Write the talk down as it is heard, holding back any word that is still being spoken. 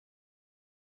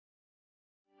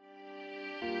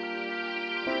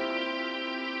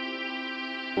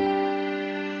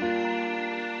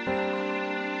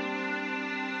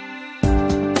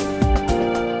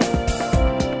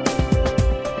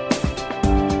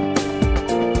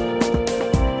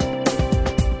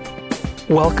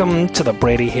Welcome to the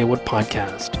Brady Haywood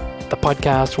Podcast, the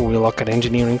podcast where we look at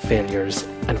engineering failures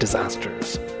and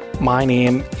disasters. My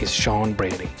name is Sean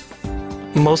Brady.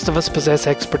 Most of us possess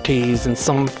expertise in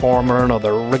some form or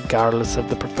another, regardless of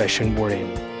the profession we're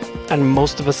in. And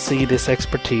most of us see this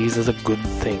expertise as a good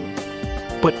thing.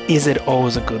 But is it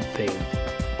always a good thing?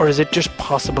 Or is it just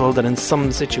possible that in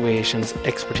some situations,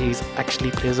 expertise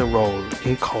actually plays a role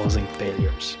in causing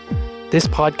failures? This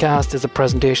podcast is a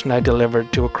presentation I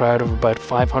delivered to a crowd of about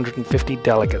 550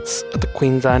 delegates at the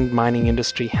Queensland Mining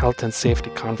Industry Health and Safety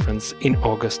Conference in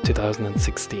August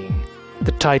 2016.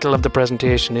 The title of the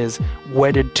presentation is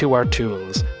Wedded to Our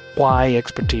Tools, Why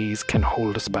Expertise Can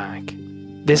Hold Us Back.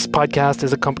 This podcast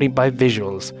is accompanied by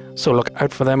visuals, so look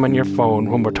out for them on your phone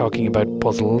when we're talking about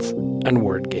puzzles and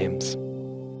word games.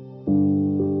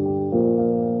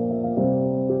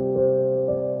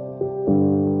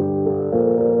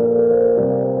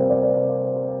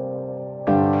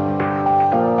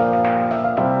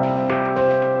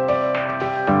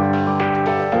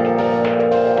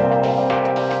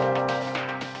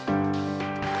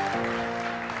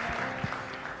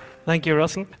 Thank you,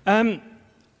 Russell. I'm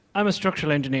a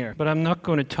structural engineer, but I'm not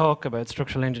going to talk about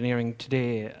structural engineering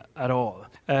today at all.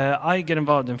 I get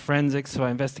involved in forensics, so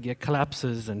I investigate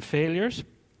collapses and failures.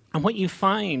 And what you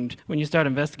find when you start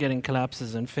investigating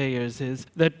collapses and failures is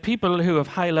that people who have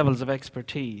high levels of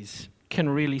expertise can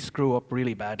really screw up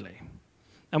really badly.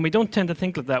 And we don't tend to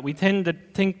think of that. We tend to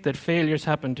think that failures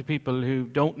happen to people who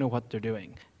don't know what they're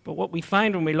doing. But what we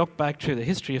find when we look back through the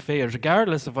history of failures,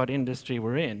 regardless of what industry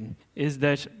we're in, is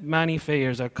that many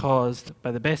failures are caused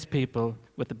by the best people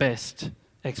with the best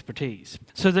expertise.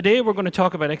 So today we're going to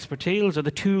talk about expertise, or the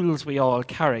tools we all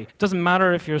carry. It doesn't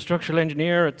matter if you're a structural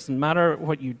engineer, it doesn't matter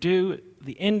what you do. At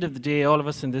the end of the day, all of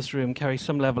us in this room carry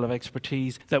some level of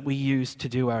expertise that we use to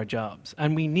do our jobs.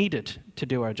 And we need it to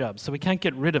do our jobs, so we can't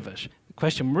get rid of it. The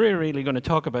question we're really going to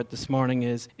talk about this morning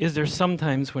is there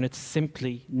sometimes when it's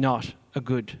simply not a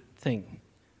good thing?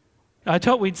 I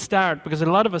thought we'd start because a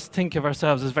lot of us think of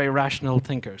ourselves as very rational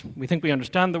thinkers. We think we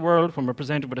understand the world. When we're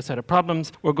presented with a set of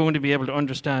problems, we're going to be able to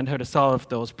understand how to solve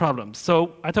those problems.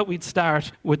 So I thought we'd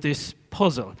start with this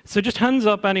puzzle. So just hands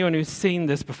up anyone who's seen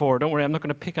this before. Don't worry, I'm not going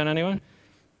to pick on anyone.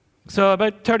 So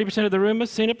about 30% of the room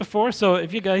has seen it before, so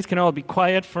if you guys can all be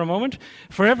quiet for a moment.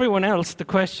 For everyone else, the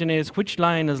question is, which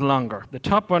line is longer, the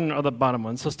top one or the bottom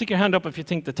one? So stick your hand up if you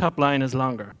think the top line is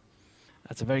longer.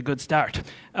 That's a very good start.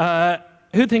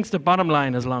 Who thinks the bottom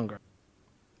line is longer?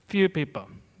 Few people.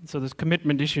 So there's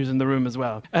commitment issues in the room as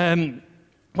well.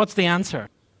 What's the answer?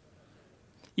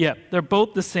 Yeah, they're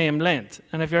both the same length.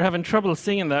 And if you're having trouble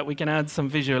seeing that, we can add some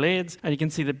visual aids, and you can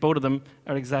see that both of them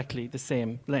are exactly the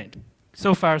same length.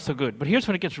 So far, so good. But here's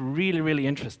when it gets really, really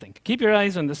interesting. Keep your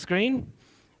eyes on the screen.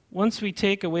 Once we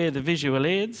take away the visual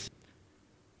aids,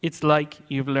 it's like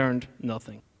you've learned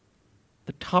nothing.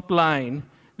 The top line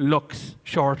looks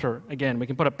shorter again. We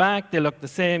can put it back, they look the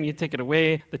same, you take it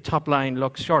away, the top line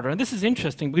looks shorter. And this is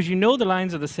interesting because you know the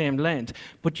lines are the same length,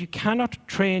 but you cannot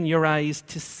train your eyes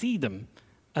to see them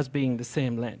as being the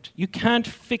same length. You can't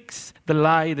fix the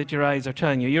lie that your eyes are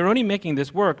telling you. You're only making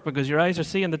this work because your eyes are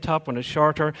seeing the top one is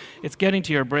shorter, it's getting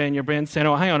to your brain's saying,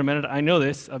 oh, hang on a minute, I know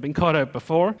this, I've been caught out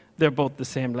before, they're both the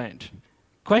same length.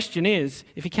 Question is,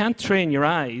 if you can't train your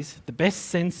eyes, the best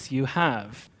sense you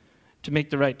have to make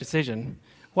the right decision,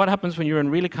 what happens when you're in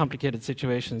really complicated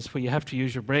situations where you have to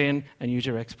use your brain and use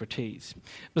your expertise?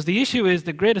 Because the issue is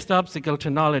the greatest obstacle to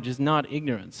knowledge is not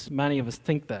ignorance. Many of us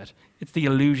think that. It's the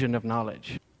illusion of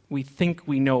knowledge. We think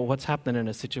we know what's happening in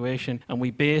a situation, and we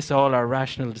base all our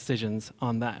rational decisions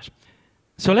on that.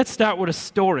 So let's start with a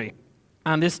story.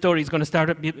 And this story is going to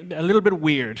start a little bit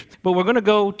weird. But we're going to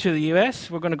go to the US,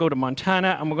 we're going to go to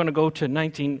Montana, and we're going to go to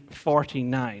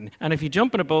 1949. And if you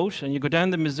jump in a boat and you go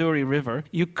down the Missouri River,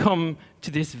 you come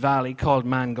to this valley called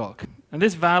Mangok. And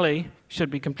this valley should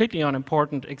be completely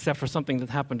unimportant except for something that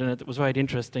happened in it that was quite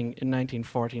interesting in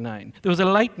 1949. There was a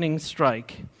lightning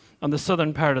strike on the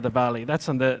southern part of the valley. That's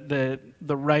on the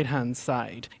right-hand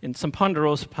side in some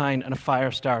ponderosa pine, and a fire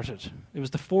started. It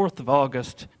was the 4th of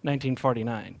August,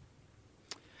 1949.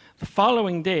 The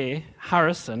following day,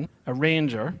 Harrison, a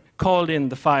ranger, called in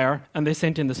the fire, and they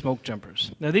sent in the smoke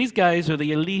jumpers. Now, these guys are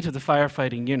the elite of the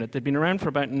firefighting unit. They'd been around for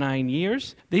about 9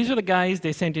 years. These are the guys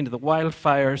they sent into the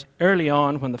wildfires early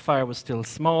on when the fire was still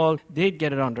small. They'd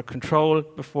get it under control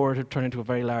before it had turned into a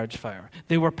very large fire.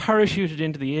 They were parachuted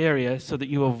into the area so that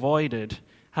you avoided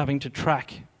having to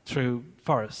track through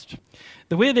forest.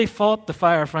 The way they fought the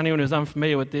fire, for anyone who's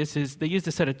unfamiliar with this, is they used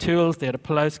a set of tools. They had a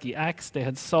Pulowski axe, they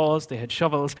had saws, they had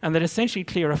shovels, and they'd essentially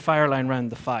clear a fire line around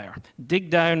the fire. Dig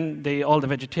down all the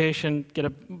vegetation, get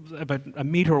about a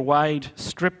metre wide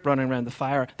strip running around the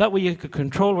fire. That way you could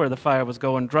control where the fire was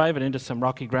going, drive it into some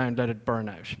rocky ground, let it burn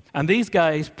out. And these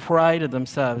guys prided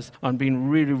themselves on being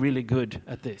really, really good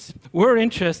at this. We're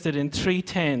interested in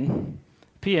 3:10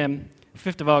 p.m.,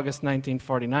 5th of August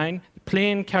 1949. The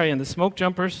plane carrying the smoke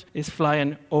jumpers is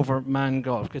flying over Man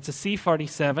Gulf. It's a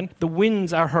C-47. The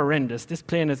winds are horrendous. This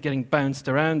plane is getting bounced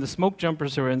around. The smoke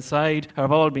jumpers who are inside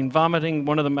have all been vomiting.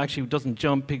 One of them actually doesn't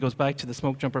jump. He goes back to the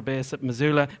smoke jumper base at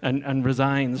Missoula and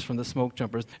resigns from the smoke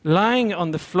jumpers. Lying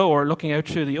on the floor, looking out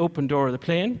through the open door of the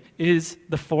plane, is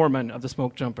the foreman of the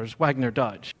smoke jumpers, Wagner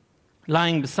Dodge.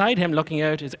 Lying beside him, looking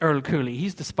out, is Earl Cooley.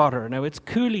 He's the spotter. Now, it's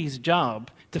Cooley's job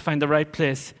to find the right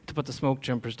place to put the smoke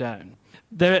jumpers down.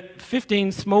 The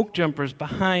 15 smoke jumpers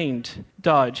behind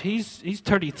Dodge, he's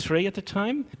 33 at the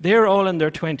time. They're all in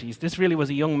their 20s. This really was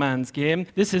a young man's game.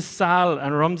 This is Sal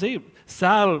and Rumsey.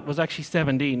 Sal was actually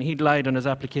 17. He'd lied on his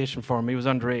application form. He was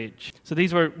underage. So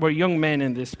these were young men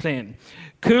in this plane.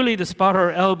 Cooley, the spotter,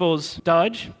 elbows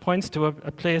Dodge, points to a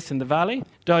place in the valley.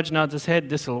 Dodge nods his head,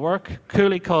 this will work.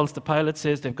 Cooley calls the pilot,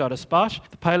 says they've got a spot.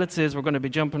 The pilot says we're going to be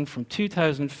jumping from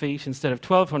 2,000 feet instead of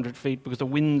 1,200 feet because the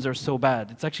winds are so bad.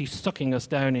 It's actually sucking us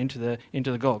down into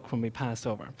the Gulf when we pass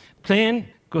over. Plane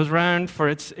goes round for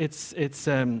its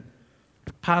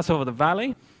pass over the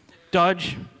valley.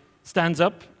 Dodge stands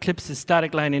up, clips his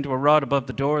static line into a rod above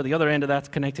the door. The other end of that's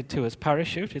connected to his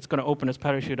parachute. It's going to open his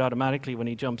parachute automatically when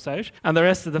he jumps out. And the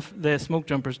rest of the smoke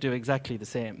jumpers do exactly the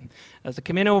same. As they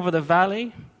come in over the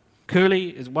valley, Cooley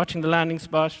is watching the landing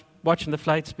spot, watching the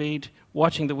flight speed,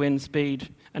 watching the wind speed,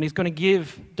 and he's going to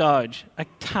give Dodge a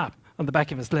tap on the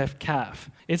back of his left calf.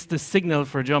 It's the signal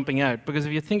for jumping out, because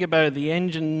if you think about it, the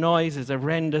engine noise is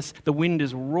horrendous. The wind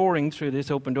is roaring through this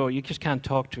open door. You just can't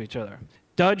talk to each other.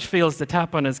 Dodge feels the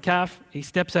tap on his calf. He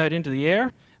steps out into the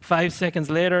air. 5 seconds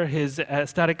later, his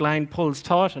static line pulls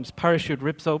taut and his parachute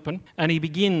rips open, and he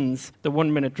begins the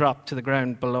 1-minute drop to the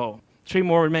ground below. 3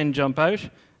 more men jump out,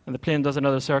 and the plane does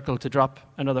another circle to drop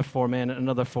another 4 men,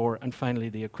 another 4, and finally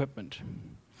the equipment.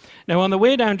 Now, on the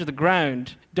way down to the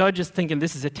ground, Dodge is thinking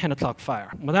this is a 10 o'clock fire.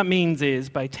 What that means is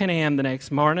by 10 a.m. the next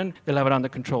morning, they'll have it under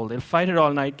control. They'll fight it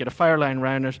all night, get a fire line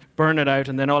around it, burn it out,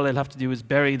 and then all they'll have to do is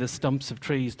bury the stumps of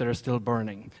trees that are still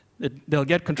burning. They'll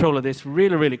get control of this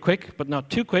really, really quick, but not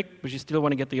too quick, but you still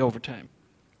want to get the overtime.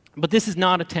 But this is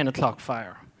not a 10 o'clock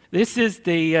fire. This is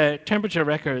the temperature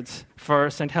records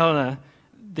for St. Helena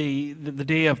the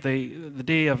day of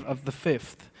the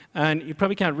 5th. And you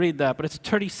probably can't read that, but it's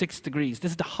 36 degrees.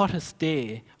 This is the hottest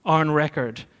day on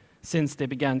record since they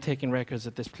began taking records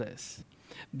at this place.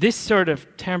 This sort of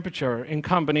temperature, in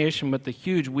combination with the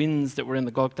huge winds that were in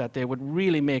the Gulf that day, would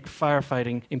really make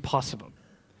firefighting impossible.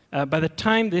 By the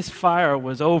time this fire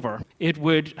was over, it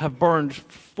would have burned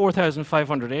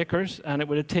 4,500 acres, and it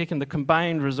would have taken the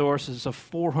combined resources of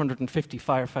 450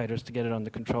 firefighters to get it under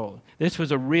control. This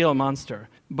was a real monster.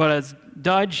 But as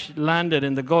Dodge landed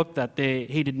in the Gulf that day,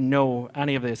 he didn't know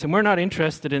any of this. And we're not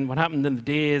interested in what happened in the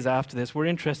days after this. We're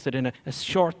interested in a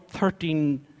short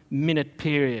 13-minute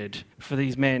period for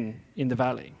these men in the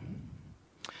valley.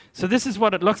 So this is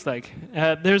what it looks like.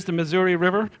 There's the Missouri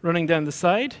River running down the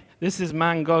side. This is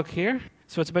Man Gulch here.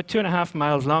 So it's about 2.5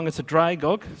 miles long. It's a dry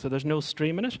gulch, so there's no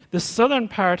stream in it. The southern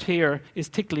part here is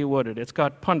thickly wooded. It's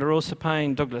got ponderosa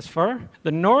pine, Douglas fir.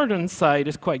 The northern side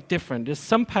is quite different. There's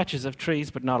some patches of trees,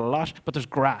 but not a lot. But there's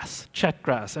grass, chet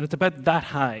grass, and it's about that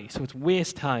high. So it's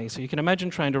waist high. So you can imagine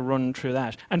trying to run through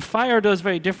that. And fire does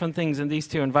very different things in these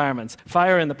two environments.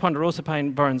 Fire in the ponderosa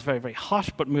pine burns very, very hot,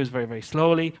 but moves very, very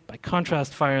slowly. By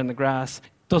contrast, fire in the grass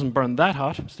doesn't burn that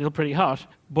hot, still pretty hot,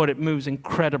 but it moves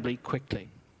incredibly quickly.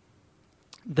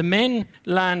 The men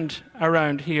land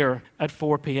around here at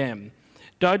 4 p.m.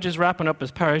 Dodge is wrapping up his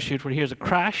parachute where he hears a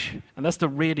crash, and that's the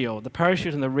radio. The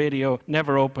parachute and the radio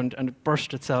never opened, and it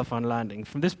burst itself on landing.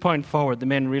 From this point forward, the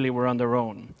men really were on their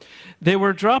own. They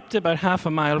were dropped about half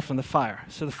a mile from the fire.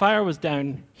 So the fire was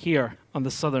down here on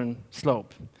the southern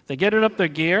slope. They gathered up their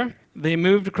gear. They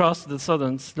moved across to the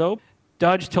southern slope.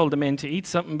 Dodge told the men to eat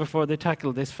something before they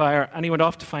tackled this fire, and he went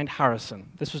off to find Harrison.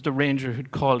 This was the ranger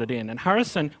who'd called it in. And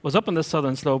Harrison was up on the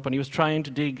southern slope, and he was trying to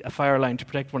dig a fire line to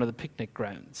protect one of the picnic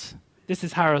grounds. This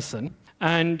is Harrison.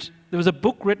 And there was a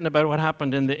book written about what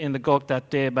happened in the Gulf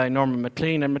that day by Norman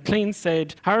MacLean. And MacLean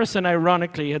said Harrison,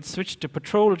 ironically, had switched to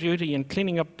patrol duty and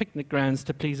cleaning up picnic grounds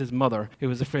to please his mother, who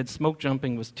was afraid smoke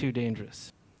jumping was too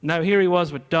dangerous. Now here he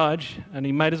was with Dodge, and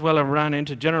he might as well have ran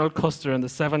into General Custer and the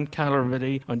 7th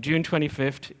Cavalry on June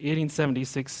 25th,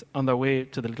 1876, on their way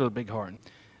to the Little Bighorn.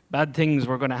 Bad things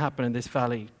were going to happen in this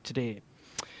valley today.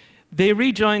 They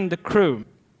rejoined the crew,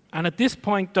 and at this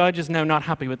point, Dodge is now not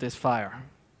happy with this fire.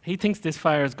 He thinks this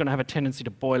fire is going to have a tendency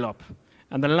to boil up.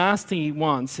 And the last thing he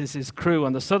wants is his crew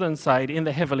on the southern side in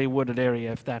the heavily wooded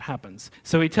area if that happens.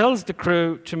 So he tells the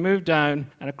crew to move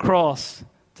down and across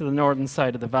to the northern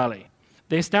side of the valley.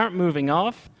 They start moving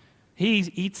off. He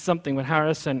eats something with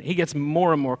Harrison. He gets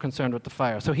more and more concerned with the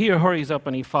fire. So he hurries up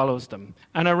and he follows them.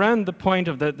 And around the point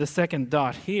of the second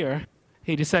dot here,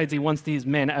 he decides he wants these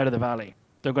men out of the valley.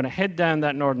 They're going to head down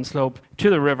that northern slope to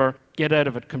the river, get out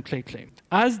of it completely.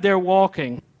 As they're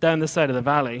walking down the side of the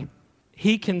valley,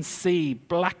 he can see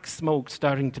black smoke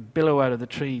starting to billow out of the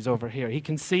trees over here. He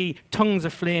can see tongues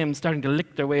of flame starting to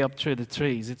lick their way up through the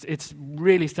trees. It's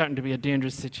really starting to be a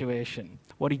dangerous situation.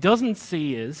 What he doesn't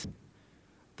see is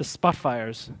the spot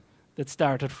fires that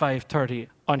start at 5:30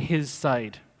 on his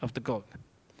side of the gully.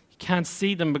 He can't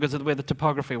see them because of the way the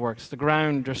topography works. The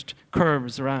ground just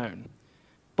curves around.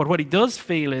 But what he does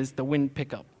feel is the wind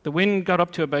pickup. The wind got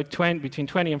up to about between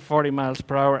 20 and 40 miles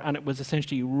per hour, and it was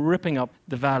essentially ripping up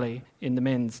the valley in the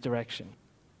men's direction.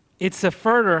 It's a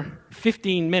further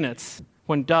 15 minutes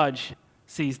when Dodge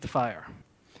sees the fire.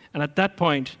 And at that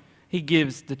point, he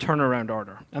gives the turnaround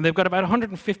order. And they've got about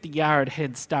 150-yard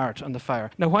head start on the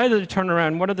fire. Now, why did they turn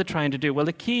around? What are they trying to do? Well,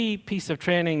 the key piece of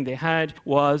training they had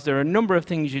was there are a number of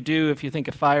things you do if you think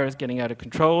a fire is getting out of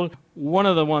control. One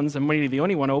of the ones, and really the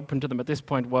only one open to them at this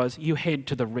point, was you head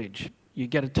to the ridge. You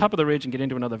get at the top of the ridge and get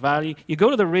into another valley. You go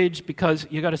to the ridge because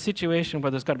you've got a situation where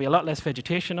there's got to be a lot less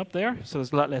vegetation up there, so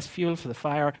there's a lot less fuel for the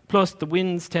fire. Plus, the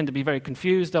winds tend to be very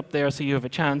confused up there, so you have a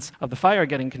chance of the fire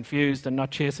getting confused and not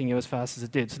chasing you as fast as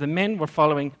it did. So the men were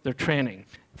following their training.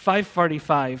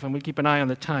 5:45, and we'll keep an eye on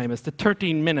the time, as the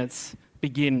 13 minutes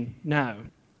begin now.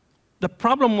 The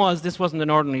problem was this wasn't an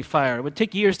ordinary fire. It would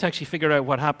take years to actually figure out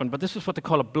what happened, but this was what they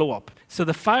call a blow-up. So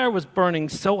the fire was burning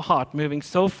so hot, moving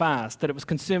so fast, that it was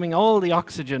consuming all the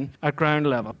oxygen at ground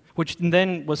level, which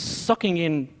then was sucking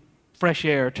in fresh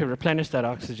air to replenish that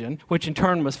oxygen, which in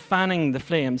turn was fanning the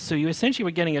flames. So you essentially were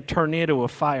getting a tornado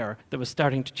of fire that was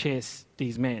starting to chase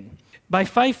these men. By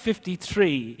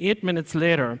 5:53, 8 minutes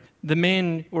later, the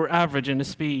men were averaging a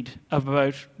speed of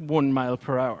about 1 mile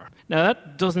per hour. Now,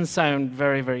 that doesn't sound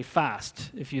very, very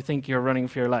fast if you think you're running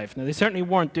for your life. Now, they certainly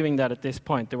weren't doing that at this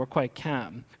point. They were quite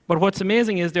calm. But what's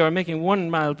amazing is they were making 1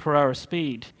 mile per hour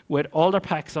speed with all their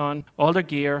packs on, all their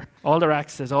gear, all their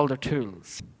axes, all their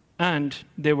tools. And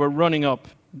they were running up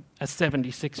a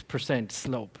 76%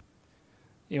 slope.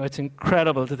 You know, it's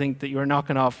incredible to think that you're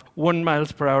knocking off 1 mile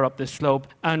per hour up this slope.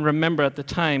 And remember, at the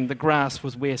time, the grass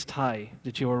was waist high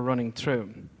that you were running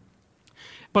through.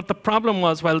 But the problem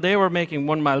was, while they were making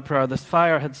 1 mile per hour, the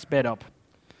fire had sped up.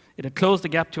 It had closed the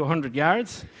gap to 100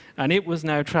 yards, and it was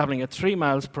now traveling at 3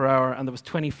 miles per hour, and there was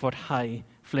 20-foot high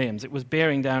flames. It was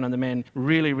bearing down on the men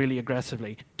really, really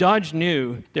aggressively. Dodge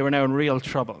knew they were now in real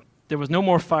trouble. There was no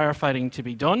more firefighting to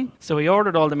be done, so he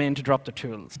ordered all the men to drop their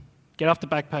tools. Get off the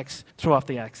backpacks, throw off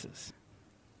the axes.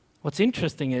 What's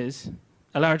interesting is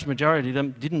a large majority of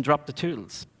them didn't drop the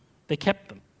tools. They kept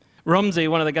them. Rumsey,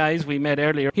 one of the guys we met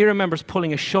earlier, he remembers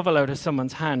pulling a shovel out of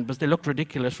someone's hand because they looked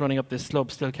ridiculous running up this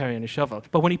slope still carrying a shovel.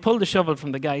 But when he pulled the shovel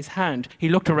from the guy's hand, he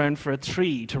looked around for a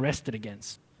tree to rest it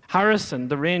against. Harrison,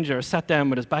 the ranger, sat down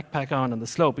with his backpack on the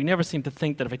slope. He never seemed to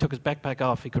think that if he took his backpack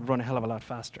off, he could run a hell of a lot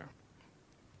faster.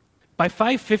 By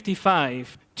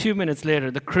 5:55, 2 minutes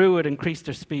later, the crew had increased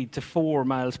their speed to 4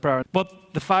 miles per hour.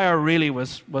 But the fire really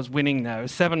was winning now.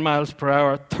 7 miles per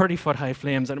hour, 30-foot high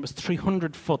flames, and it was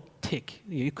 300-foot thick.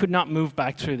 You could not move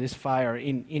back through this fire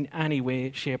in any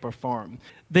way, shape, or form.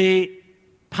 They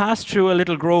passed through a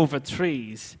little grove of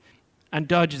trees, and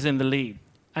Dodge is in the lead.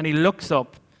 And he looks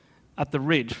up at the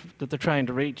ridge that they're trying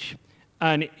to reach,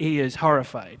 and he is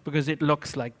horrified because it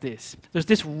looks like this. There's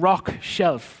this rock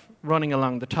shelf running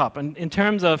along the top. And in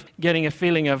terms of getting a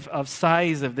feeling of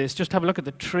size of this, just have a look at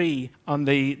the tree on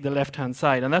the left-hand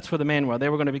side. And that's where the men were. They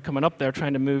were going to be coming up there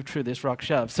trying to move through this rock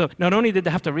shelf. So not only did they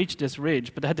have to reach this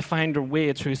ridge, but they had to find their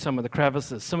way through some of the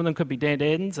crevices. Some of them could be dead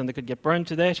ends and they could get burned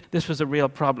to death. This was a real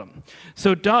problem.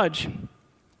 So Dodge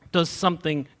does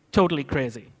something totally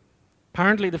crazy.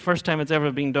 Apparently the first time it's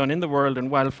ever been done in the world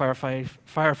in wildfire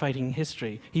firefighting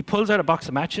history. He pulls out a box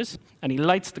of matches and he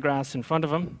lights the grass in front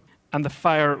of him, and the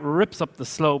fire rips up the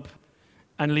slope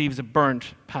and leaves a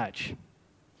burnt patch.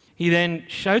 He then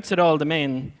shouts at all the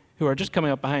men who are just coming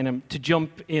up behind him to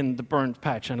jump in the burnt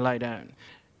patch and lie down.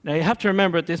 Now, you have to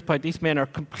remember at this point, these men are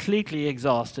completely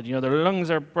exhausted. You know, their lungs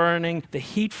are burning. The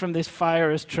heat from this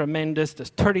fire is tremendous.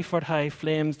 There's 30-foot-high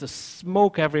flames. There's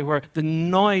smoke everywhere. The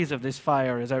noise of this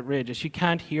fire is outrageous. You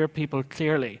can't hear people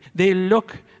clearly. They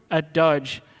look at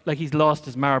Dodge like he's lost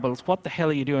his marbles. What the hell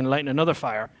are you doing lighting another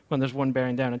fire when there's one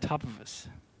bearing down on top of us?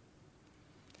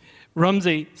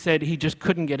 Rumsey said he just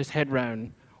couldn't get his head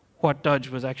round what Dodge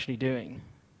was actually doing.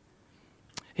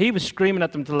 He was screaming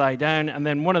at them to lie down, and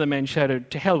then one of the men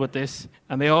shouted, "To hell with this,"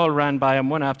 and they all ran by him,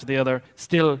 one after the other,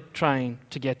 still trying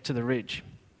to get to the ridge.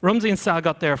 Rumsey and Sal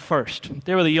got there first.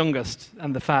 They were the youngest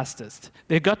and the fastest.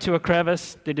 They got to a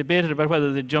crevice. They debated about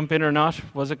whether they'd jump in or not.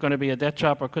 Was it going to be a death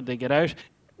trap, or could they get out?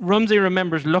 Rumsey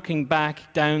remembers looking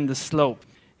back down the slope.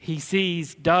 He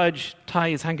sees Dodge tie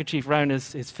his handkerchief round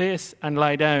his face and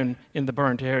lie down in the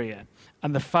burnt area,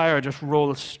 and the fire just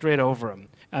rolls straight over him.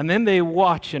 And then they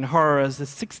watch in horror as the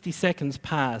 60 seconds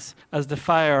pass, as the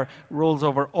fire rolls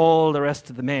over all the rest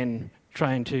of the men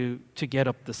trying to get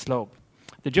up the slope.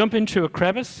 They jump into a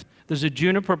crevice. There's a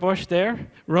juniper bush there.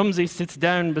 Rumsey sits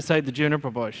down beside the juniper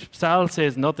bush. Sal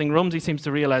says nothing. Rumsey seems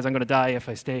to realize, I'm going to die if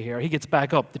I stay here. He gets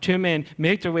back up. The two men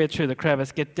make their way through the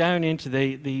crevice, get down into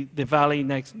the valley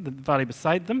the valley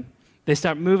beside them. They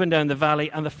start moving down the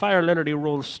valley, and the fire literally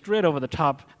rolls straight over the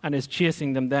top and is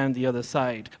chasing them down the other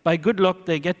side. By good luck,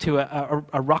 they get to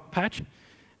a rock patch,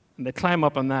 and they climb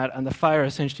up on that, and the fire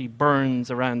essentially burns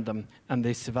around them, and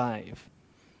they survive.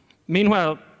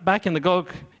 Meanwhile, back in the Gulch,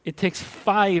 it takes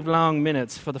 5 long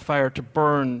minutes for the fire to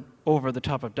burn over the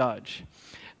top of Dodge.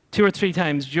 2 or 3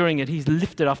 times during it, he's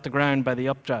lifted off the ground by the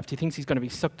updraft. He thinks he's going to be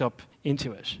sucked up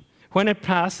into it. When it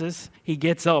passes, he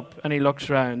gets up and he looks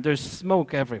around. There's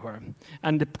smoke everywhere,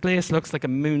 and the place looks like a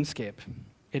moonscape.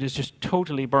 It is just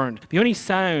totally burned. The only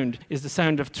sound is the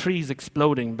sound of trees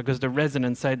exploding because the resin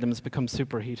inside them has become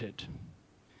superheated.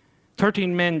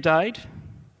 13 men died.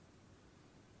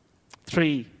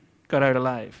 3 got out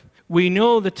alive. We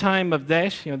know the time of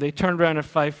that. You know, they turned around at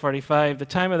 5:45. The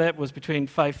time of that was between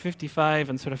 5:55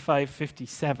 and sort of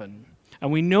 5:57.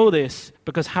 And we know this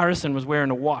because Harrison was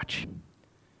wearing a watch,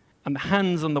 and the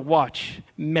hands on the watch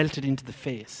melted into the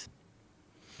face.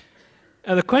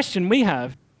 Now, the question we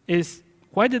have is,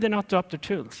 why did they not drop their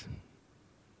tools?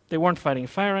 They weren't fighting a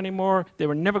fire anymore. They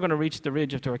were never going to reach the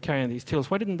ridge if they were carrying these tools.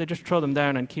 Why didn't they just throw them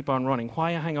down and keep on running?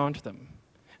 Why hang on to them?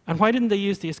 And why didn't they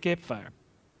use the escape fire?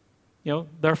 You know,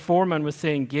 their foreman was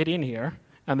saying, "Get in here,"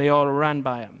 and they all ran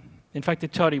by him. In fact, they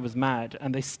thought he was mad,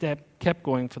 and they kept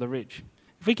going for the ridge.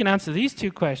 If we can answer these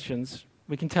 2 questions,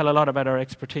 we can tell a lot about our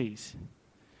expertise.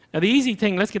 Now, the easy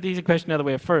thing, let's get the easy question out of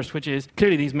the way first, which is,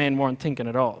 clearly these men weren't thinking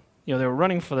at all. You know, they were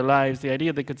running for their lives. The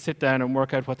idea they could sit down and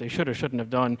work out what they should or shouldn't have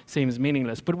done seems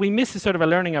meaningless. But we miss a sort of a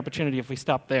learning opportunity if we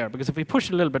stop there, because if we push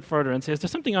it a little bit further and say, is there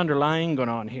something underlying going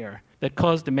on here that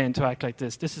caused the men to act like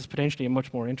this? This is potentially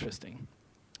much more interesting.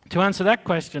 To answer that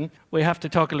question, we have to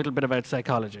talk a little bit about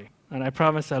psychology. And I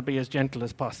promise I'll be as gentle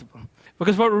as possible.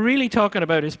 Because what we're really talking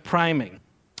about is priming.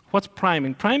 What's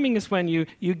priming? Priming is when you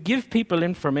give people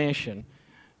information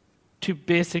to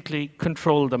basically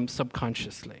control them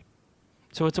subconsciously.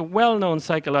 So it's a well-known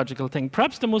psychological thing.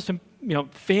 Perhaps the most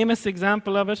famous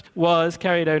example of it was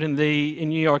carried out in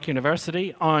New York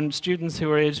University on students who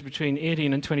were aged between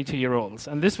 18 and 22-year-olds.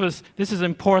 And this is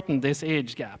important, this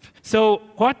age gap. So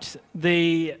what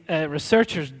the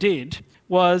researchers did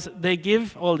was they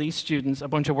give all these students a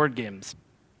bunch of word games.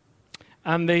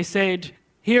 And they said,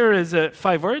 here is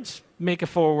 5 words, make a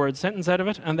 4-word sentence out of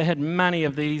it. And they had many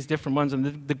of these different ones,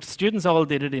 and the students all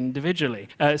did it individually.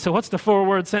 So what's the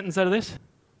 4-word sentence out of this?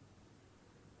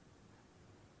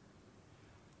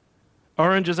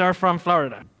 Oranges are from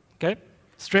Florida. Okay?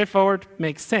 Straightforward,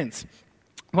 makes sense.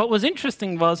 What was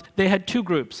interesting was they had 2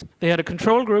 groups. They had a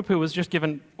control group who was just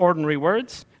given ordinary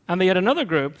words, and they had another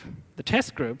group, the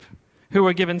test group, who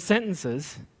were given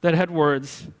sentences that had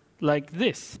words like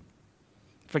this: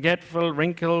 forgetful,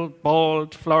 wrinkled,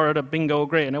 bald, Florida, bingo,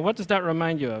 great. Now, what does that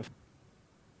remind you of?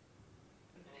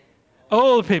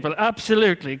 Old people,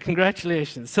 absolutely.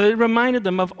 Congratulations. So it reminded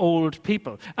them of old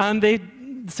people. And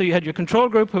so you had your control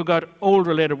group who got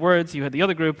old-related words. You had the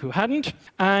other group who hadn't.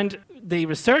 And the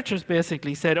researchers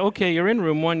basically said, OK, you're in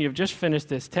room 1. You've just finished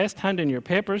this test. Hand in your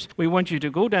papers. We want you to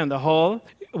go down the hall.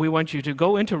 We want you to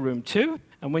go into room 2.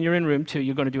 And when you're in room 2,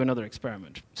 you're going to do another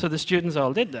experiment. So the students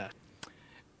all did that.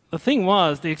 The thing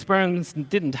was, the experiments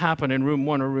didn't happen in room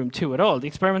 1 or room 2 at all. The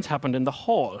experiments happened in the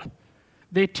hall.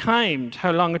 They timed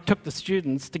how long it took the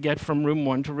students to get from room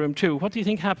 1 to room 2. What do you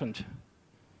think happened?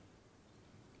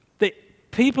 The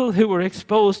people who were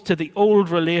exposed to the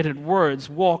old-related words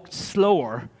walked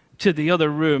slower to the other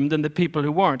room than the people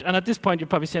who weren't. And at this point, you're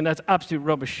probably saying, that's absolute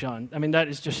rubbish, Sean. I mean, that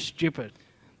is just stupid.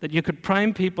 that you could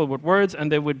prime people with words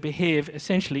and they would behave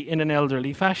essentially in an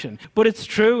elderly fashion. But it's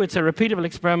true, it's a repeatable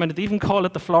experiment. They even call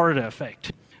it the Florida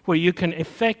effect, where you can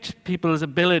affect people's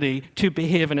ability to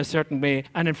behave in a certain way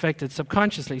and infect it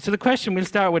subconsciously. So the question we'll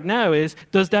start with now is,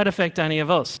 does that affect any of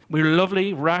us? We're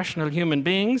lovely, rational human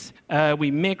beings.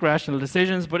 We make rational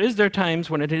decisions, but is there times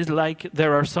when it is like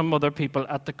there are some other people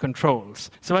at the controls?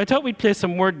 So I thought we'd play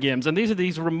some word games, and these are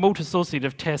these remote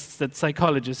associative tests that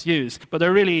psychologists use, but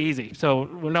they're really easy, so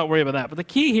we'll not worry about that. But the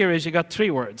key here is you got 3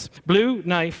 words: blue,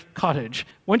 knife, cottage.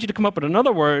 I want you to come up with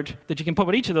another word that you can put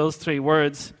with each of those 3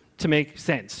 words to make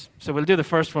sense. So we'll do the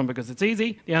first one because it's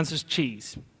easy. The answer is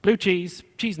cheese. Blue cheese,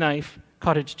 cheese knife,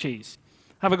 cottage cheese.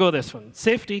 Have a go at this one.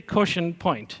 Safety, cushion,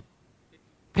 point.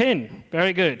 Pin,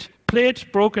 very good.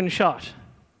 Plate, broken shot.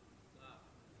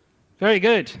 Very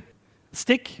good.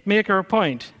 Stick, maker,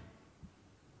 point.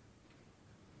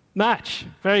 Match,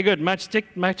 very good. Match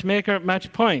stick, match maker,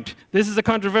 match point. This is a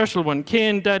controversial one.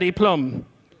 Cane, daddy, plum.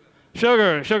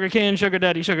 Sugar, sugar cane, sugar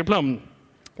daddy, sugar plum.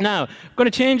 Now, I'm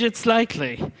going to change it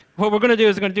slightly. What we're going to do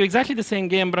is we're going to do exactly the same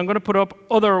game, but I'm going to put up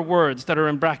other words that are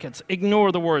in brackets.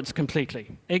 Ignore the words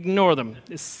completely. Ignore them.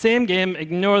 The same game,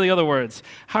 ignore the other words.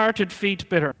 Hearted, feet,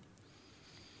 bitter.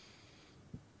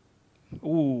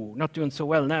 Ooh, not doing so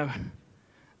well now.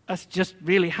 That's just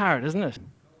really hard, isn't it?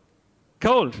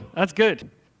 Cold, that's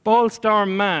good. Ball,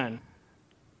 storm, man.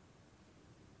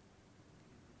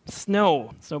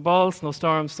 Snow. Snowball,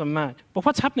 snowstorm, some man. But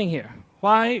what's happening here?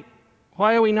 Why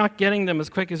are we not getting them as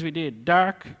quick as we did?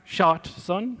 Dark, shot,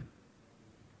 sun?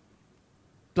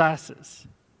 Glasses.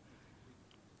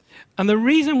 And the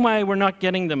reason why we're not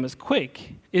getting them as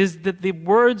quick is that the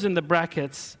words in the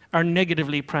brackets are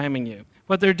negatively priming you.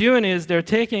 What they're doing is they're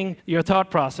taking your thought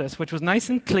process, which was nice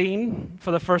and clean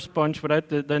for the first bunch without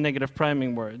the negative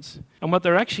priming words. And what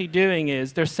they're actually doing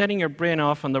is they're setting your brain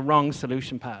off on the wrong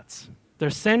solution paths. They're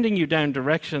sending you down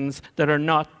directions that are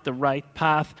not the right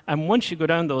path, and once you go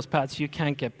down those paths, you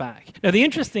can't get back. Now, the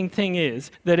interesting thing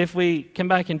is that if we came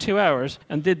back in 2 hours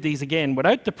and did these again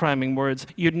without the priming words,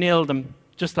 you'd nail them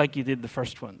just like you did the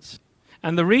first ones.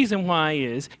 And the reason why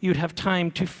is you'd have time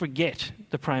to forget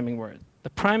the priming words. The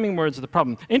priming words are the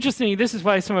problem. Interestingly, this is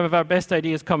why some of our best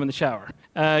ideas come in the shower.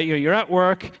 You're at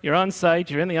work, you're on site,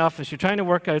 you're in the office, you're trying to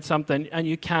work out something, and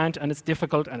you can't, and it's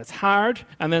difficult, and it's hard,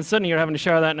 and then suddenly you're having to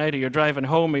shower that night, or you're driving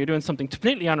home, or you're doing something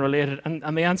completely unrelated,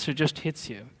 and the answer just hits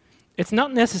you. It's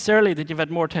not necessarily that you've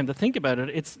had more time to think about it,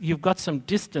 it's you've got some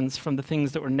distance from the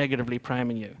things that were negatively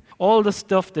priming you. All the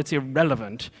stuff that's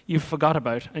irrelevant, you've forgot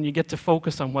about, and you get to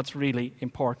focus on what's really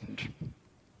important.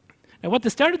 Now, what they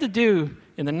started to do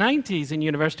in the 90s in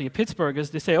University of Pittsburgh is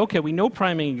they say, okay, we know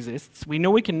priming exists, we know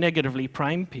we can negatively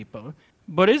prime people,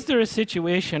 but is there a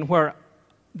situation where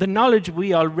the knowledge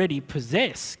we already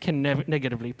possess can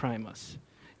negatively prime us?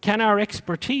 Can our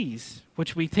expertise,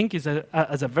 which we think is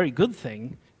a very good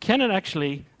thing, can it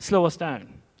actually slow us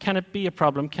down? Can it be a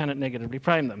problem? Can it negatively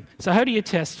prime them? So how do you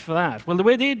test for that? Well, the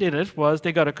way they did it was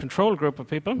they got a control group of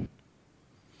people,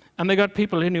 and they got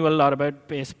people who knew a lot about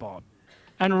baseball.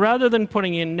 And rather than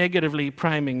putting in negatively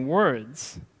priming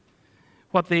words,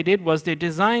 what they did was they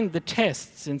designed the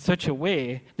tests in such a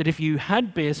way that if you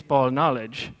had baseball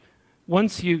knowledge,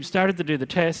 once you started to do the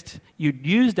test, you'd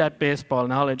use that baseball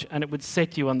knowledge and it would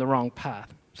set you on the wrong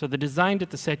path. So they designed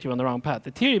it to set you on the wrong path. The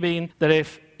theory being that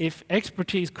if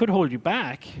expertise could hold you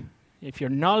back, if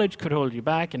your knowledge could hold you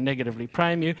back and negatively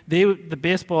prime you, the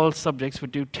baseball subjects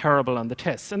would do terrible on the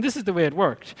tests. And this is the way it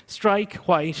worked. Strike,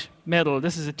 white, medal.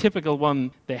 This is a typical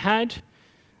one they had.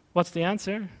 What's the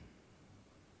answer?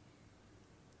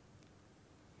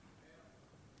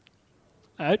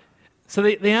 Out. So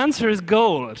the answer is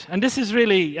gold. And this is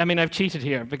really, I mean, I've cheated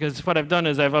here because what I've done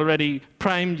is I've already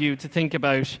primed you to think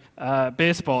about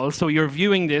baseball, so you're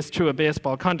viewing this through a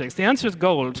baseball context. The answer is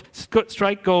gold.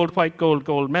 Strike, gold, white, gold,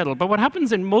 gold medal. But what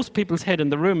happens in most people's head in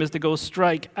the room is they go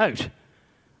strike out.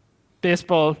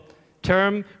 Baseball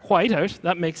term, white out,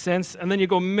 that makes sense. And then you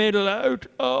go medal out.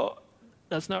 Oh,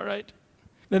 that's not right.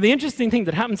 Now, the interesting thing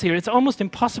that happens here, it's almost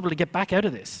impossible to get back out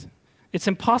of this. It's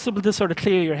impossible to sort of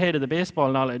clear your head of the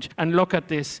baseball knowledge and look at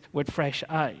this with fresh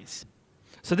eyes.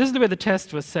 So this is the way the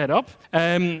test was set up.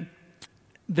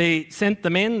 They sent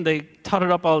them in. They totted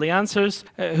up all the answers.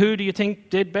 Who do you think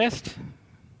did best?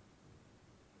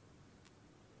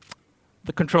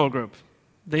 The control group.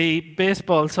 The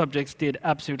baseball subjects did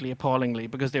absolutely appallingly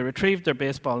because they retrieved their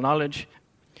baseball knowledge.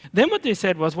 Then what they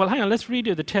said was, well, hang on, let's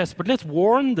redo the test, but let's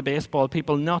warn the baseball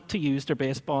people not to use their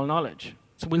baseball knowledge.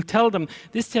 So we'll tell them,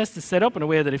 this test is set up in a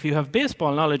way that if you have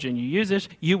baseball knowledge and you use it,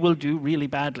 you will do really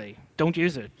badly. Don't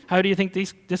use it. How do you think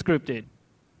this group did?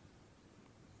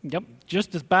 Yep,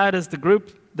 just as bad as the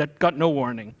group that got no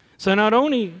warning. So not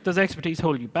only does expertise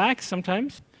hold you back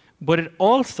sometimes, but it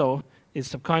also is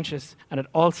subconscious and it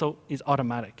also is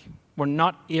automatic. We're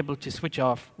not able to switch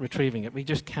off retrieving it. We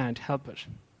just can't help it.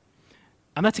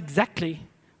 And that's exactly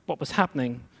what was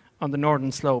happening on the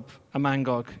northern slope of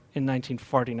Magog in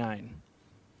 1949.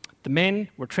 The men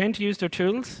were trained to use their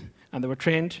tools, and they were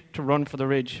trained to run for the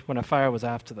ridge when a fire was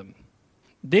after them.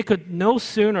 They could no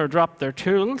sooner drop their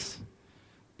tools,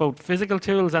 both physical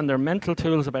tools and their mental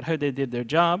tools about how they did their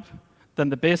job, than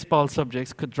the baseball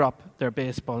subjects could drop their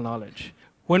baseball knowledge.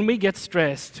 When we get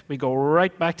stressed, we go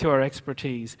right back to our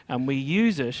expertise, and we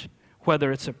use it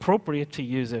whether it's appropriate to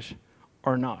use it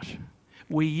or not.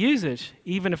 We use it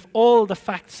even if all the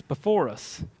facts before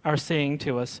us are saying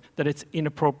to us that it's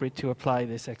inappropriate to apply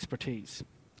this expertise.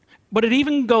 But it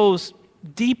even goes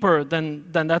deeper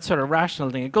than that sort of rational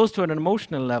thing. It goes to an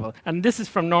emotional level. And this is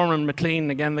from Norman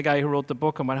MacLean, again, the guy who wrote the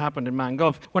book on what happened in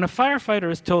Magog. When a firefighter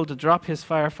is told to drop his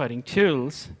firefighting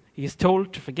tools, he is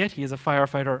told to forget he is a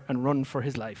firefighter and run for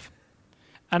his life.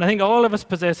 And I think all of us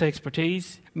possess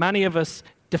expertise. Many of us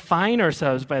define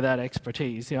ourselves by that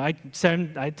expertise. You know,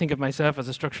 I think of myself as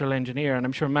a structural engineer, and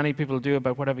I'm sure many people do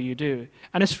about whatever you do.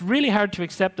 And it's really hard to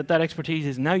accept that that expertise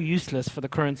is now useless for the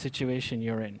current situation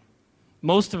you're in.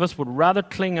 Most of us would rather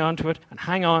cling on to it and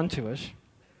hang on to it,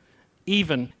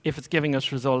 even if it's giving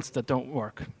us results that don't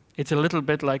work. It's a little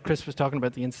bit like Chris was talking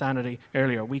about the insanity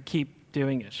earlier. We keep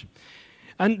doing it.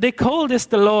 And they call this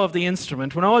the law of the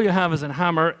instrument. When all you have is a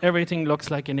hammer, everything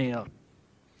looks like a nail.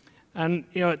 And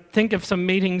think of some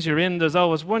meetings you're in, there's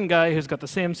always one guy who's got the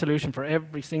same solution for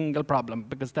every single problem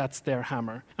because that's their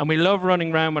hammer. And we love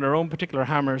running around with our own particular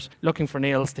hammers looking for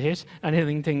nails to hit and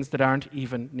hitting things that aren't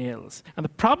even nails. And the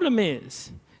problem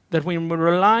is that when we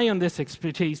rely on this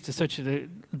expertise to such a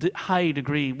high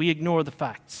degree, we ignore the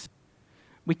facts.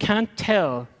 We can't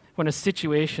tell when a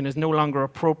situation is no longer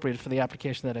appropriate for the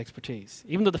application of that expertise,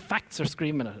 even though the facts are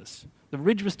screaming at us. The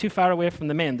ridge was too far away from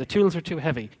the men. The tools are too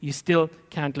heavy. You still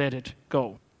can't let it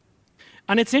go.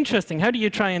 And it's interesting. How do you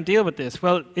try and deal with this?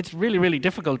 Well, it's really, really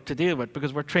difficult to deal with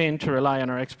because we're trained to rely on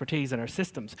our expertise and our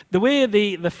systems. The way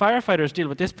the firefighters deal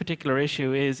with this particular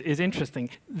issue is interesting.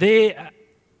 They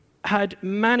had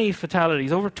many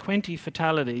fatalities, over 20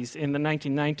 fatalities in the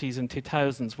 1990s and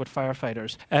 2000s with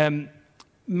firefighters.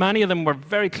 Many of them were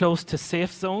very close to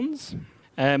safe zones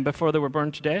before they were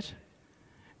burned to death.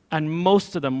 And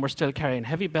most of them were still carrying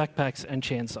heavy backpacks and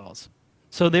chainsaws.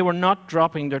 So they were not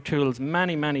dropping their tools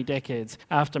many, many decades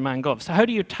after Magog. So how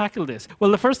do you tackle this?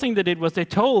 Well, the first thing they did was they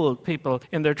told people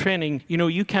in their training,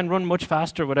 you can run much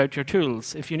faster without your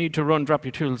tools. If you need to run, drop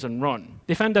your tools and run.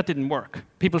 They found that didn't work.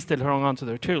 People still hung on to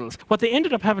their tools. What they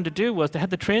ended up having to do was they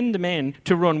had to train the men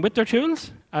to run with their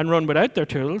tools and run without their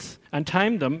tools and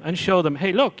time them and show them,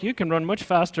 hey, look, you can run much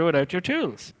faster without your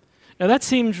tools. Now, that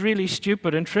seems really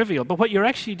stupid and trivial, but what you're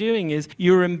actually doing is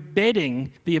you're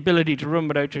embedding the ability to run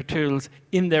without your tools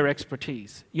in their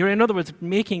expertise. You're, in other words,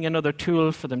 making another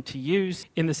tool for them to use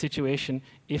in the situation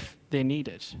if they need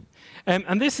it.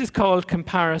 And this is called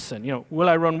comparison. Will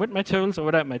I run with my tools or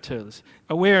without my tools?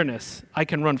 Awareness. I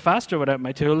can run faster without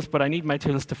my tools, but I need my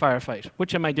tools to firefight.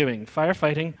 Which am I doing,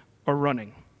 firefighting or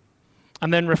running?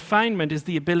 And then refinement is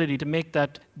the ability to make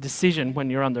that decision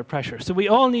when you're under pressure. So we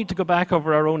all need to go back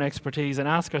over our own expertise and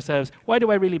ask ourselves, why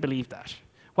do I really believe that?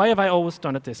 Why have I always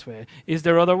done it this way? Is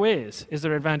there other ways? Is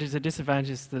there advantages or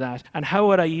disadvantages to that? And how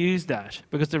would I use that?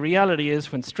 Because the reality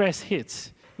is when stress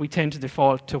hits, we tend to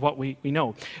default to what we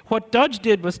know. What Dodge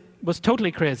did was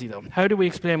totally crazy, though. How do we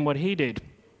explain what he did?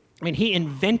 I mean, he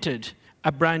invented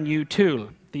a brand new tool,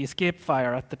 the escape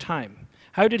fire at the time.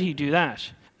 How did he do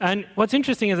that? And what's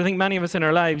interesting is I think many of us in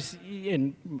our lives,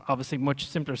 in obviously much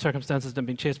simpler circumstances than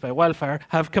being chased by a wildfire,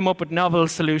 have come up with novel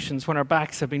solutions when our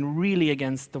backs have been really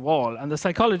against the wall. And the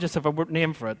psychologists have a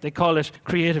name for it. They call it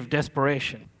creative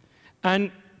desperation.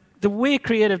 And the way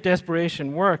creative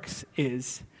desperation works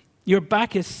is your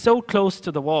back is so close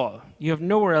to the wall, you have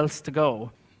nowhere else to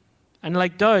go. And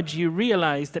like Dodge, you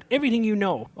realize that everything you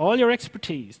know, all your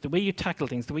expertise, the way you tackle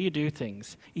things, the way you do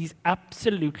things, is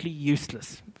absolutely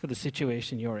useless for the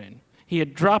situation you're in. He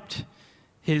had dropped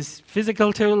his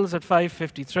physical tools at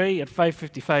 5:53. At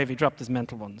 5:55, he dropped his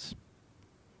mental ones.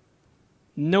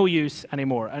 No use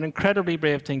anymore. An incredibly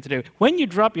brave thing to do. When you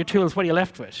drop your tools, what are you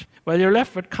left with? Well, you're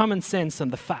left with common sense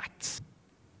and the facts.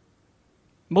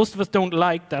 Most of us don't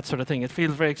like that sort of thing. It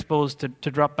feels very exposed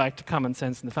to drop back to common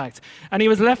sense and the facts. And he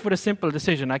was left with a simple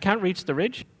decision. I can't reach the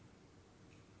ridge.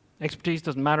 Expertise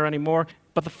doesn't matter anymore.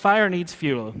 But the fire needs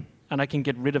fuel, and I can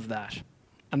get rid of that.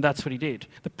 And that's what he did.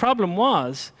 The problem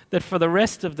was that for the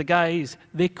rest of the guys,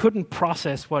 they couldn't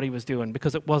process what he was doing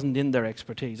because it wasn't in their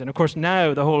expertise. And of course,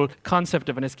 now the whole concept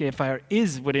of an escape fire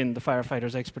is within the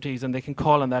firefighter's expertise, and they can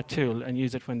call on that tool and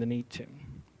use it when they need to.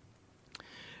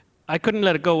 I couldn't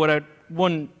let it go without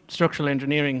one structural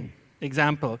engineering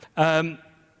example.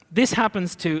 This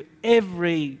happens to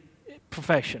every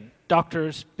profession: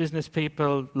 doctors, business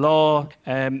people, law,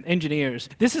 engineers.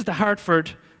 This is the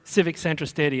Hartford Civic Centre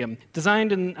Stadium,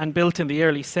 designed and built in the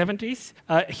early 70s.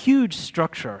 A huge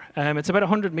structure. It's about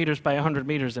 100 metres by 100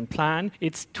 metres in plan.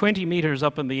 It's 20 metres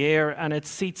up in the air, and it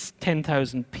seats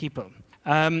 10,000 people.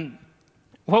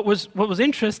 What was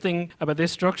interesting about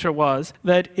this structure was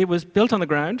that it was built on the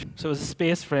ground, so it was a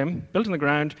space frame, built on the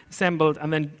ground, assembled,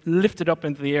 and then lifted up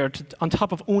into the air on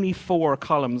top of only 4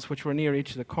 columns, which were near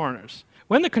each of the corners.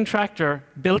 When the contractor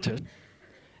built it,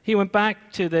 he went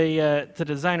back to the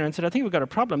designer and said, I think we've got a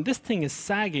problem. This thing is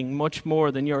sagging much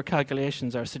more than your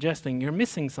calculations are suggesting. You're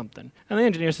missing something. And the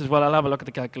engineer says, well, I'll have a look at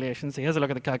the calculations. He has a look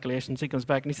at the calculations. He comes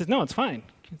back and he says, no, it's fine.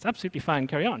 It's absolutely fine.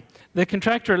 Carry on. The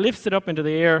contractor lifts it up into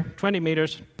the air, 20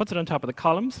 meters, puts it on top of the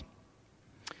columns,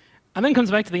 and then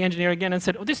comes back to the engineer again and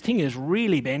said, oh, this thing is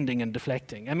really bending and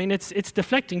deflecting. I mean, it's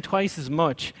deflecting twice as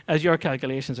much as your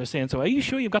calculations are saying. So are you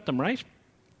sure you've got them right?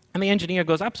 And the engineer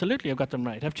goes, absolutely, I've got them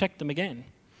right. I've checked them again.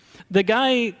 The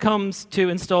guy comes to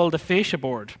install the fascia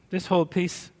board, this whole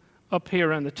piece up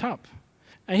here on the top.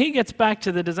 And he gets back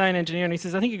to the design engineer and he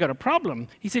says, I think you've got a problem.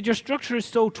 He said, your structure is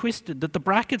so twisted that the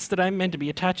brackets that I'm meant to be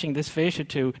attaching this fascia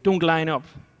to don't line up.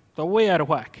 They're way out of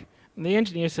whack. And the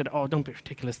engineer said, oh, don't be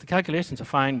ridiculous. The calculations are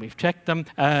fine. We've checked them.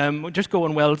 We'll just go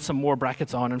and weld some more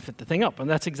brackets on and fit the thing up. And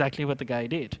that's exactly what the guy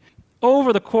did.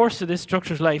 Over the course of this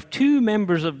structure's life, 2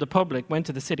 members of the public went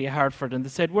to the city of Hartford and they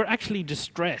said, we're actually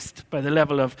distressed by the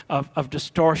level of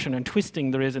distortion and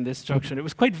twisting there is in this structure. It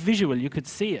was quite visual, you could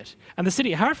see it. And the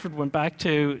city of Hartford went back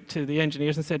to the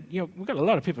engineers and said, you know, we've got a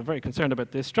lot of people very concerned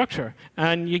about this structure.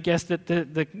 And you guessed that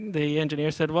the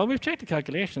engineer said, well, we've checked the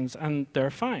calculations and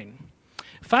they're fine.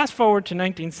 Fast forward to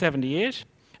 1978,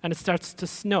 and it starts to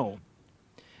snow.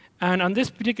 And on this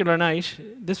particular night,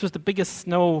 this was the biggest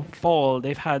snowfall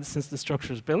they've had since the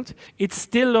structure was built. It's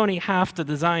still only half the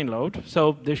design load,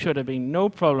 so there should have been no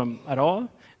problem at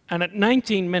all. And at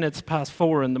 19 minutes past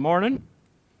 4 in the morning,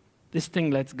 this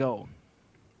thing lets go.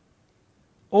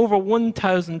 Over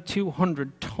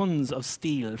 1,200 tons of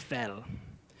steel fell.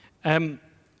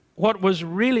 What was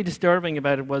really disturbing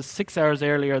about it was 6 hours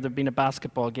earlier, there'd been a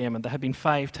basketball game, and there had been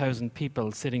 5,000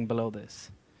 people sitting below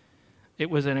this. It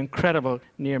was an incredible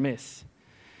near miss.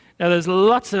 Now, there's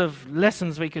lots of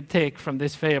lessons we could take from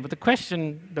this failure, but the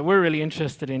question that we're really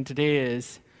interested in today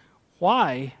is,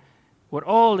 why, with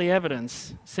all the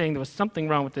evidence saying there was something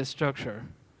wrong with this structure,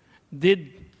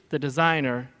 did the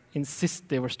designer insist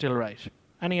they were still right?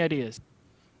 Any ideas?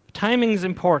 Timing's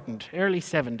important, early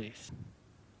 70s.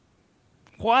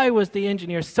 Why was the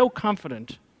engineer so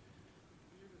confident?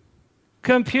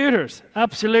 Computers,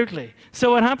 absolutely.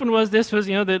 So what happened was, this was,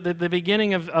 you know, the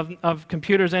beginning of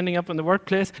computers ending up in the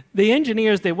workplace. The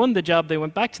engineers, they won the job. They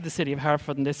went back to the city of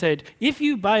Hartford and they said, if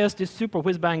you buy us this super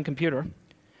whiz-bang computer,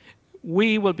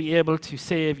 we will be able to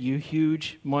save you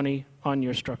huge money on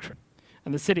your structure.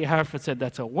 And the city of Hartford said,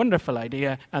 that's a wonderful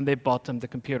idea, and they bought them the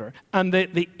computer. And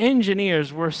the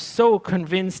engineers were so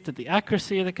convinced of the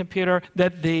accuracy of the computer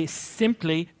that they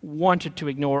simply wanted to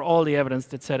ignore all the evidence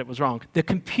that said it was wrong. The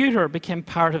computer became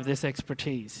part of this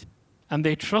expertise, and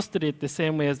they trusted it the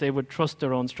same way as they would trust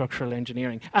their own structural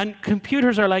engineering. And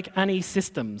computers are like any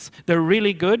systems. They're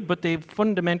really good, but they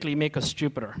fundamentally make us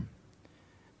stupider.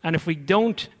 And if we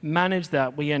don't manage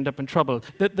that, we end up in trouble.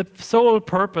 The sole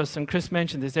purpose, and Chris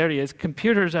mentioned this area, is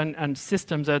computers and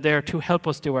systems are there to help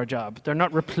us do our job. They're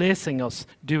not replacing us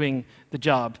doing the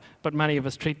job, but many of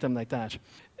us treat them like that.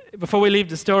 Before we leave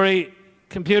the story,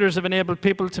 computers have enabled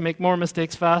people to make more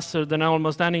mistakes faster than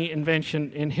almost any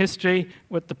invention in history,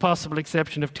 with the possible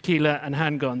exception of tequila and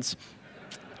handguns.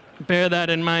 Bear that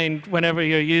in mind whenever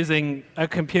you're using a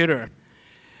computer.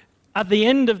 At the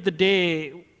end of the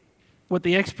day, with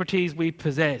the expertise we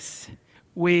possess,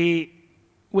 we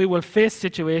will face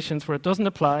situations where it doesn't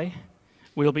apply.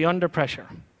 We'll be under pressure.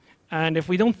 And if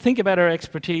we don't think about our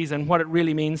expertise and what it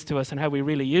really means to us and how we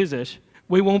really use it,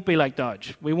 we won't be like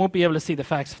Dodge. We won't be able to see the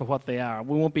facts for what they are.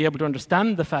 We won't be able to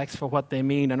understand the facts for what they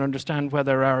mean and understand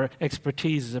whether our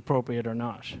expertise is appropriate or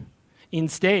not.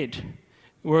 Instead,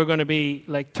 we're going to be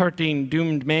like 13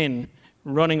 doomed men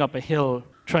running up a hill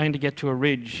trying to get to a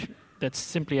ridge that's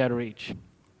simply out of reach.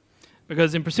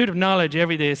 Because in pursuit of knowledge,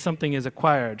 every day something is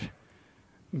acquired.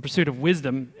 In pursuit of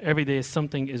wisdom, every day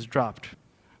something is dropped.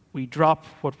 We drop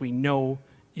what we know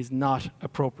is not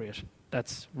appropriate.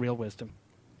 That's real wisdom.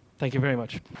 Thank you very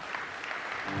much.